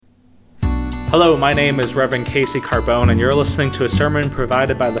Hello, my name is Reverend Casey Carbone, and you're listening to a sermon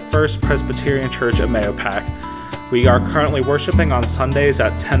provided by the First Presbyterian Church at Mahopac. We are currently worshiping on Sundays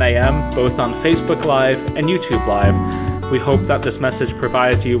at 10 a.m., both on Facebook Live and YouTube Live. We hope that this message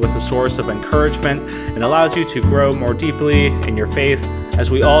provides you with a source of encouragement and allows you to grow more deeply in your faith as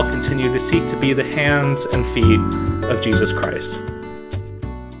we all continue to seek to be the hands and feet of Jesus Christ.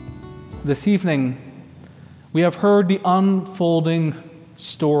 This evening, we have heard the unfolding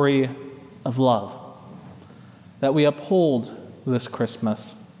story of love that we uphold this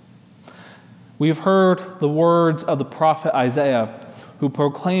Christmas. We've heard the words of the prophet Isaiah, who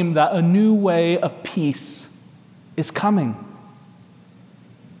proclaimed that a new way of peace is coming.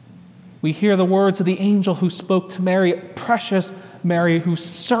 We hear the words of the angel who spoke to Mary, precious Mary, who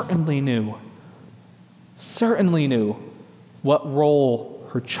certainly knew what role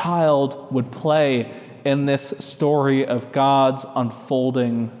her child would play in this story of God's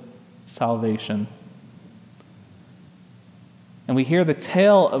unfolding salvation. And we hear the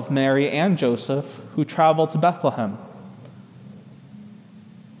tale of Mary and Joseph who traveled to Bethlehem,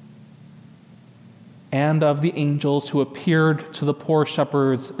 and of the angels who appeared to the poor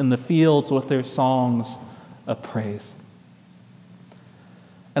shepherds in the fields with their songs of praise.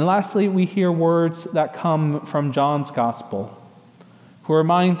 And lastly, we hear words that come from John's Gospel, who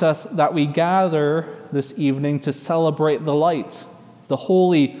reminds us that we gather this evening to celebrate the light, the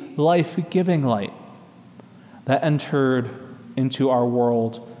holy, life-giving light that entered into our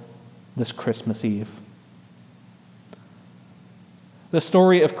world this Christmas Eve. The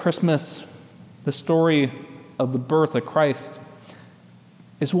story of Christmas, the story of the birth of Christ,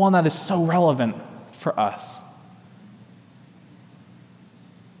 is one that is so relevant for us.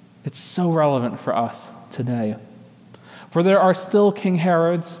 It's so relevant for us today. For there are still King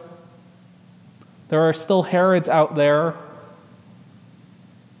Herods. There are still Herods out there.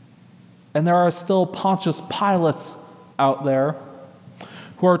 And there are still Pontius Pilates out there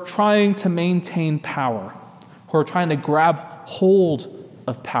who are trying to maintain power, who are trying to grab hold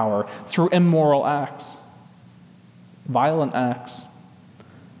of power through immoral acts, violent acts.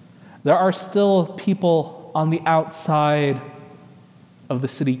 There are still people on the outside of the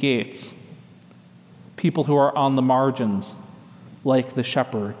city gates, people who are on the margins, like the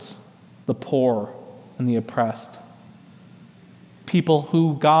shepherds, the poor, and the oppressed. People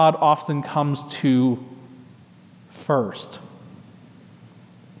who God often comes to first.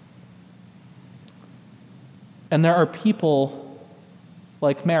 And there are people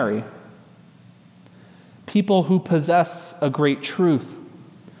like Mary, people who possess a great truth,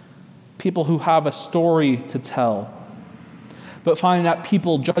 people who have a story to tell, but find that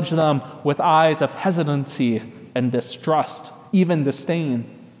people judge them with eyes of hesitancy and distrust, even disdain.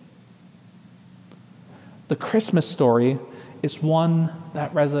 The Christmas story is one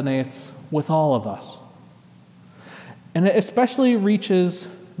that resonates with all of us. And it especially reaches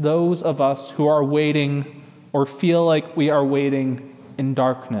those of us who are waiting or feel like we are waiting in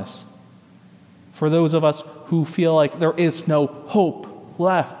darkness. For those of us who feel like there is no hope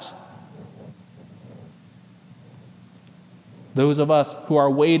left. Those of us who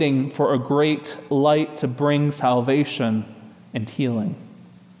are waiting for a great light to bring salvation and healing.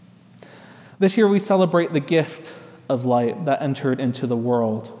 This year we celebrate the gift of light that entered into the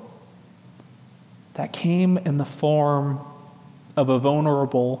world, that came in the form of a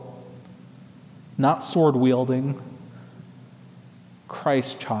vulnerable, not sword-wielding,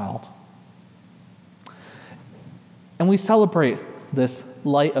 Christ child. And we celebrate this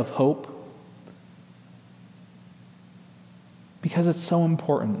light of hope because it's so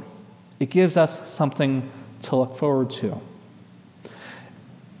important. It gives us something to look forward to.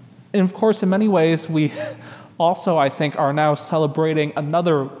 And of course, in many ways, we also, I think, are now celebrating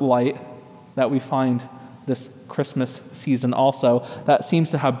another light that we find this Christmas season also, that seems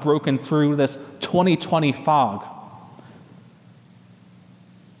to have broken through this 2020 fog.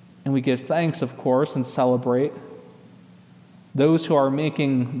 And we give thanks, of course, and celebrate those who are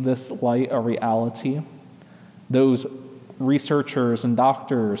making this light a reality, those researchers and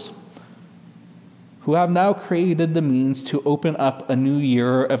doctors who have now created the means to open up a new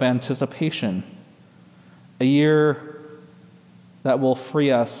year of anticipation, a year that will free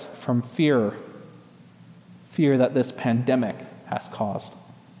us from fear that this pandemic has caused.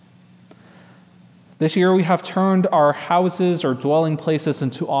 This year we have turned our houses or dwelling places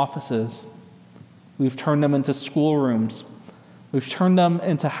into offices. We've turned them into schoolrooms. We've turned them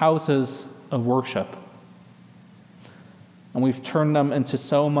into houses of worship. And we've turned them into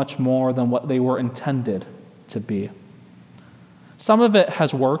so much more than what they were intended to be. Some of it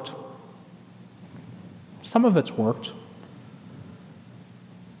has worked. Some of it's worked.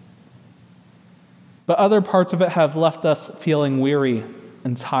 But other parts of it have left us feeling weary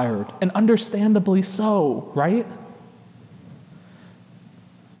and tired, and understandably so, right?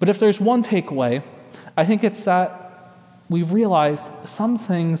 But if there's one takeaway, I think it's that we've realized some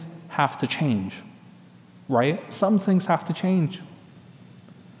things have to change, right? Some things have to change.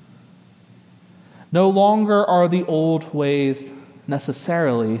 No longer are the old ways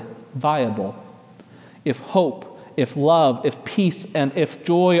necessarily viable. If hope, if love, if peace, and if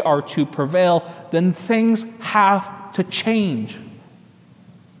joy are to prevail, then things have to change.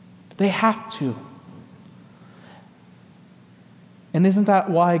 They have to. And isn't that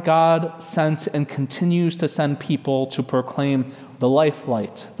why God sent and continues to send people to proclaim the life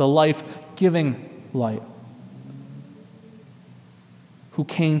light, the life-giving light, who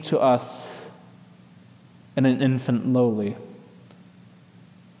came to us in an infant lowly,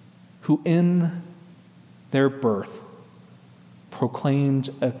 who in their birth proclaimed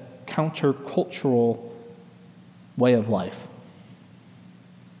a countercultural way of life?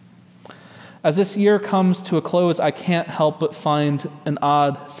 As this year comes to a close, I can't help but find an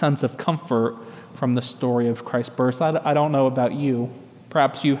odd sense of comfort from the story of Christ's birth. I don't know about you.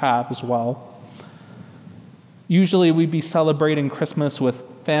 Perhaps you have as well. Usually we'd be celebrating Christmas with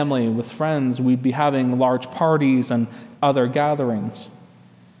family, with friends. We'd be having large parties and other gatherings.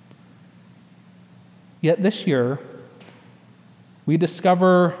 Yet this year, we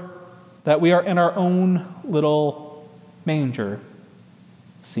discover that we are in our own little manger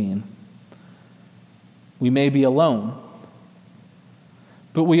scene. We may be alone,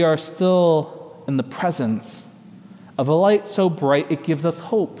 but we are still in the presence of a light so bright it gives us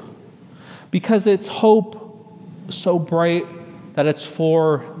hope. Because it's hope so bright that it's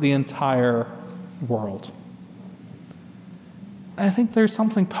for the entire world. And I think there's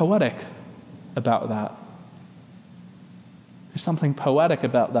something poetic about that. There's something poetic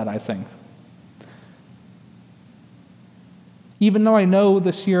about that, I think. Even though I know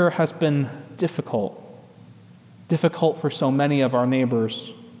this year has been difficult for so many of our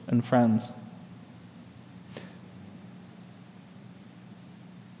neighbors and friends,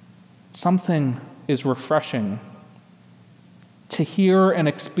 something is refreshing to hear and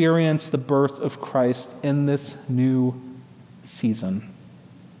experience the birth of Christ in this new season.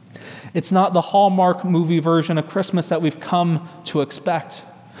 It's not the Hallmark movie version of Christmas that we've come to expect,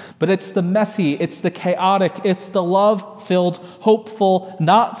 but it's the messy, it's the chaotic, it's the love-filled, hopeful,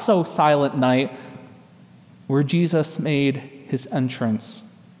 not-so-silent night where Jesus made his entrance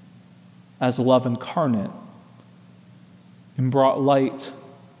as love incarnate and brought light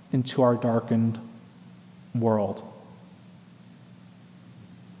into our darkened world.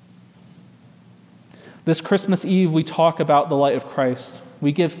 This Christmas Eve, we talk about the light of Christ.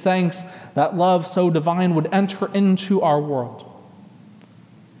 We give thanks that love so divine would enter into our world.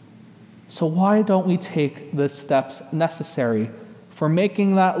 So why don't we take the steps necessary for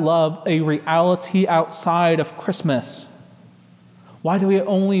making that love a reality outside of Christmas? Why do we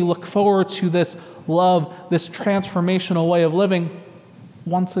only look forward to this love, this transformational way of living,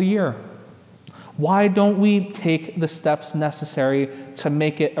 once a year? Why don't we take the steps necessary to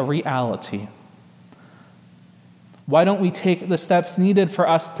make it a reality? Why don't we take the steps needed for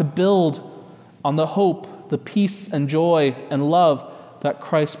us to build on the hope, the peace and joy and love that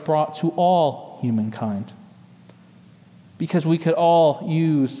Christ brought to all humankind? Because we could all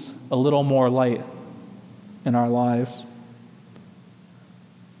use a little more light in our lives.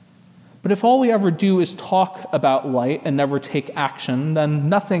 But if all we ever do is talk about light and never take action, then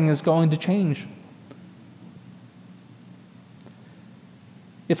nothing is going to change.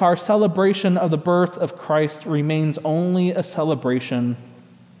 If our celebration of the birth of Christ remains only a celebration,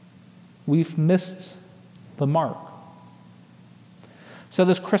 we've missed the mark. So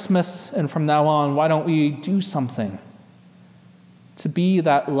this Christmas and from now on, why don't we do something to be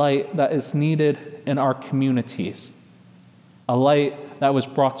that light that is needed in our communities? A light that was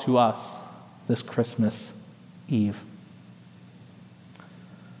brought to us this Christmas Eve.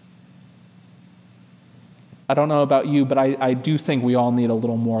 I don't know about you, but I do think we all need a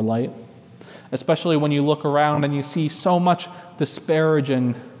little more light, especially when you look around and you see so much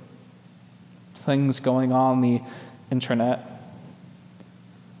disparaging things going on the internet.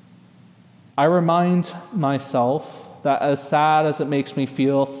 I remind myself that as sad as it makes me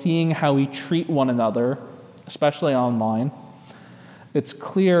feel seeing how we treat one another, especially online, it's a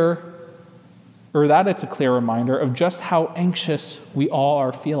clear reminder of just how anxious we all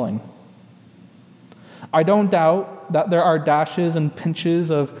are feeling. I don't doubt that there are dashes and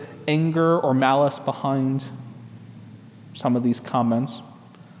pinches of anger or malice behind some of these comments,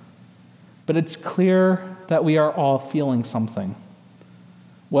 but it's clear that we are all feeling something,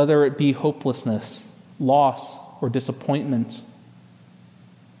 whether it be hopelessness, loss, or disappointment.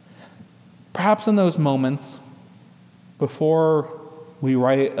 Perhaps in those moments, before we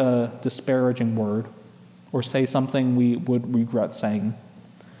write a disparaging word or say something we would regret saying,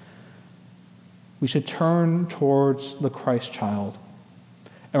 we should turn towards the Christ child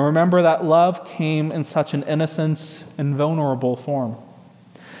and remember that love came in such an innocent and vulnerable form.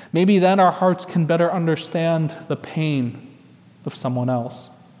 Maybe then our hearts can better understand the pain of someone else.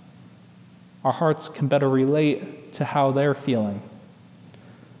 Our hearts can better relate to how they're feeling.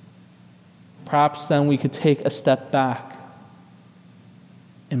 Perhaps then we could take a step back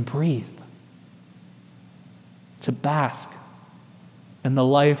and breathe, to bask in the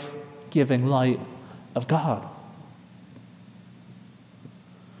life-giving light of God.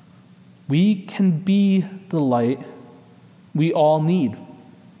 We can be the light we all need.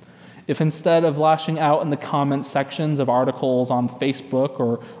 If instead of lashing out in the comment sections of articles on Facebook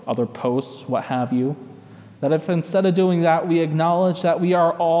or other posts, what have you, that if instead of doing that, we acknowledge that we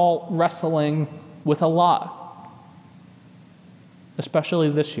are all wrestling with a lot, especially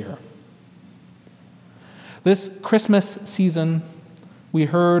this year. This Christmas season, we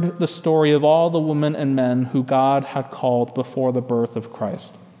heard the story of all the women and men who God had called before the birth of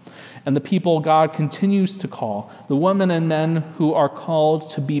Christ, and the people God continues to call, the women and men who are called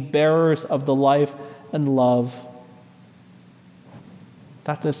to be bearers of the life and love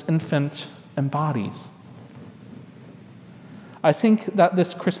that this infant embodies. I think that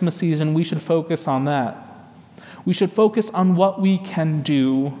this Christmas season we should focus on that. We should focus on what we can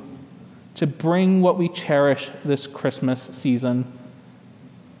do to bring what we cherish this Christmas season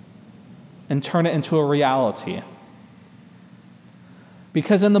and turn it into a reality.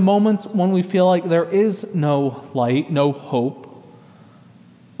 Because in the moments when we feel like there is no light, no hope,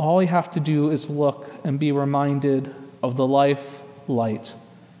 all we have to do is look and be reminded of the life light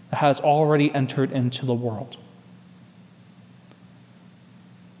that has already entered into the world.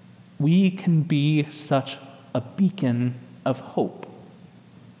 We can be such a beacon of hope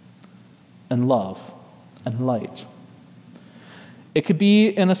and love and light. It could be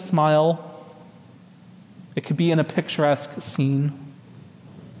in a smile, it could be in a picturesque scene,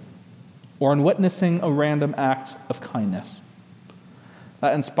 or in witnessing a random act of kindness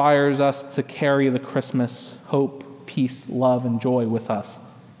that inspires us to carry the Christmas hope, peace, love, and joy with us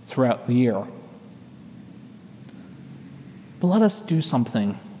throughout the year. But let us do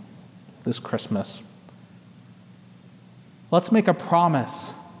something this Christmas. Let's make a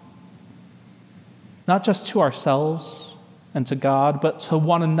promise, not just to ourselves and to God, but to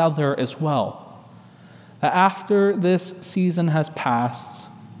one another as well, that after this season has passed,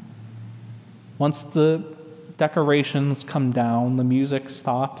 once the decorations come down, the music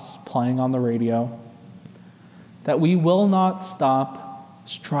stops playing on the radio, that we will not stop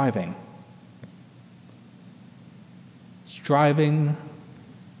striving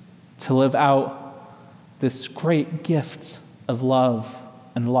to live out this great gift of love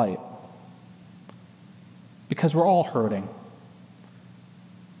and light. Because we're all hurting,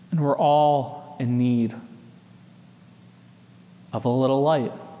 and we're all in need of a little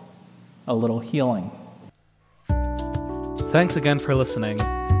light, a little healing. Thanks again for listening,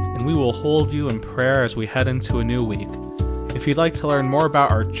 and we will hold you in prayer as we head into a new week. If you'd like to learn more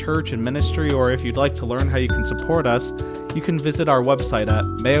about our church and ministry, or if you'd like to learn how you can support us, you can visit our website at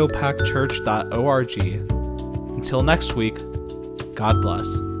mayopacchurch.org. Until next week, God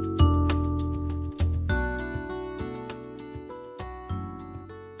bless.